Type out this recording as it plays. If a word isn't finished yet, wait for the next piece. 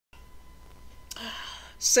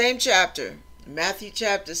Same chapter, Matthew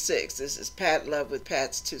chapter 6. This is Pat Love with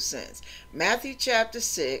Pat's 2 cents. Matthew chapter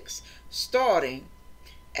 6, starting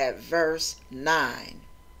at verse 9.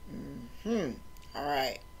 All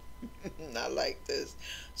right. I like this.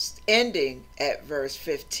 Ending at verse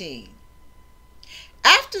 15.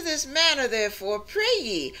 After this manner, therefore, pray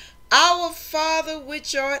ye, Our Father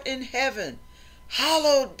which art in heaven,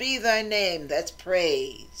 hallowed be thy name. That's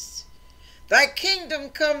praise. Thy kingdom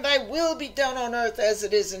come, thy will be done on earth as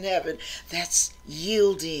it is in heaven. That's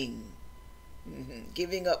yielding.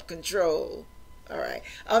 Giving up control. All right.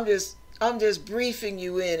 I'm just briefing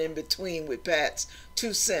you in between with Pat's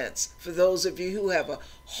 2 cents for those of you who have a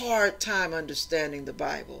hard time understanding the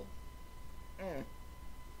Bible.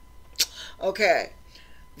 Okay.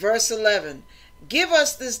 Verse 11. Give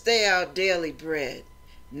us this day our daily bread.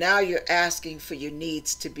 Now you're asking for your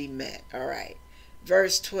needs to be met. All right.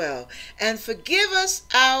 Verse 12. And forgive us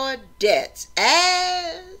our debts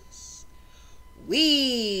as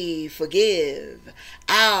we forgive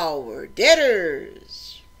our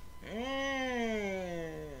debtors.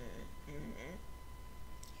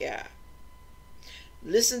 Yeah.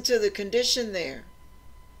 Listen to the condition there.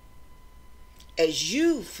 As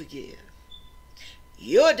you forgive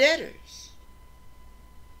your debtors.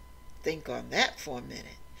 Think on that for a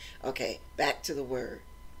minute. Okay, back to the word.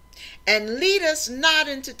 And lead us not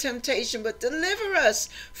into temptation, but deliver us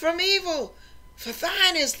from evil. For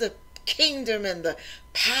thine is the kingdom and the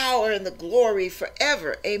power and the glory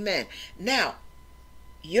forever. Amen. Now,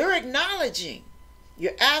 you're acknowledging,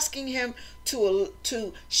 you're asking him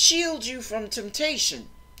to shield you from temptation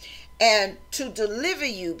and to deliver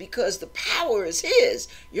you because the power is his.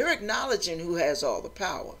 You're acknowledging who has all the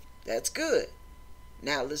power. That's good.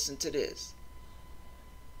 Now listen to this.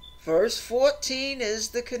 Verse 14 is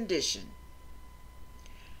the condition.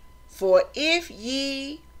 For if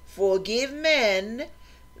ye forgive men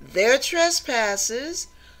their trespasses,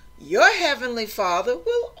 your heavenly Father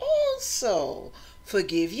will also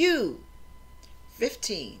forgive you.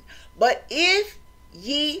 15. But if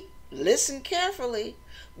ye, listen carefully,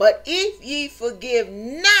 but if ye forgive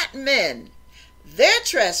not men their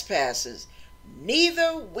trespasses,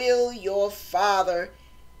 neither will your Father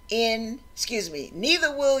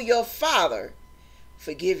neither will your Father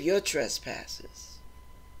forgive your trespasses.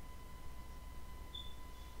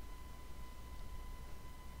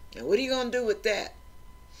 Now, what are you going to do with that?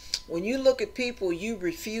 When you look at people you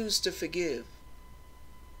refuse to forgive.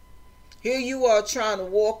 Here you are trying to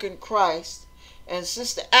walk in Christ, and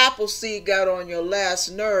Sister Appleseed got on your last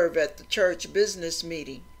nerve at the church business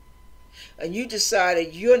meeting. And you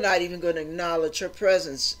decided you're not even going to acknowledge her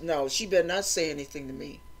presence. No, she better not say anything to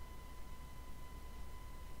me.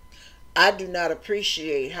 I do not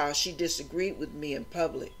appreciate how she disagreed with me in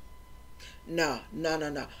public. No.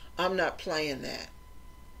 I'm not playing that.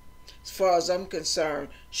 As far as I'm concerned,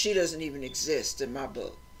 she doesn't even exist in my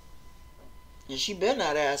book. And she better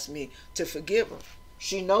not ask me to forgive her.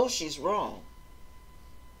 She knows she's wrong.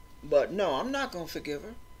 But no, I'm not going to forgive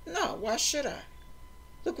her. No, why should I?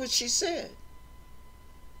 Look what she said.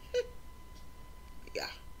 Yeah.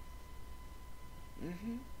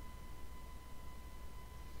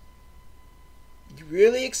 You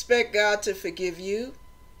really expect God to forgive you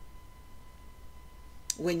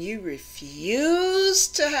when you refuse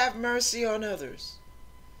to have mercy on others?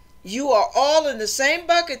 You are all in the same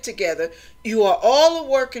bucket together. You are all a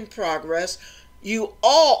work in progress. You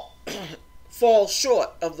all fall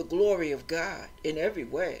short of the glory of God in every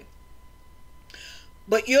way.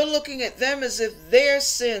 But you're looking at them as if their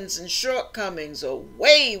sins and shortcomings are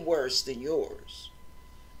way worse than yours.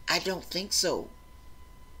 I don't think so.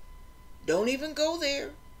 Don't even go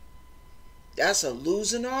there. That's a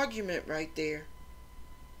losing argument right there.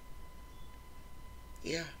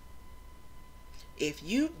 Yeah. If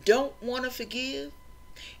you don't want to forgive,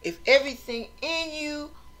 if everything in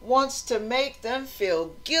you wants to make them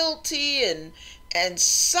feel guilty and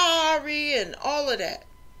sorry and all of that,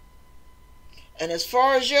 and as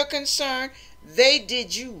far as you're concerned, they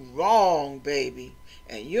did you wrong, baby,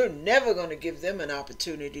 and you're never going to give them an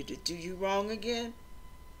opportunity to do you wrong again,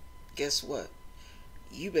 guess what?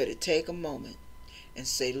 You better take a moment and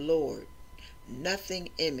say, Lord, nothing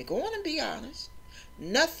in me, go on and be honest,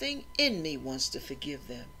 nothing in me wants to forgive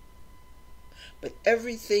them, but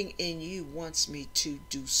everything in you wants me to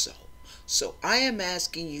do so. So I am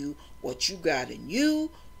asking you what you got in you,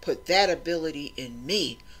 put that ability in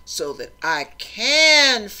me so that I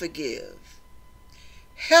can forgive.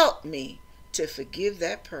 Help me to forgive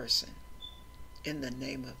that person. In the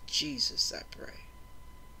name of Jesus, I pray.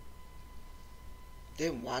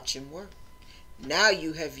 Then watch him work. Now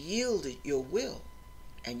you have yielded your will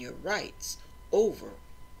and your rights over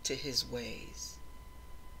to his ways.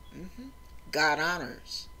 God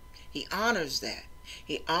honors. He honors that.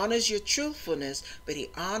 He honors your truthfulness, but he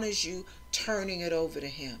honors you turning it over to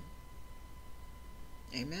him.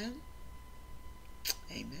 Amen.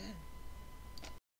 Amen.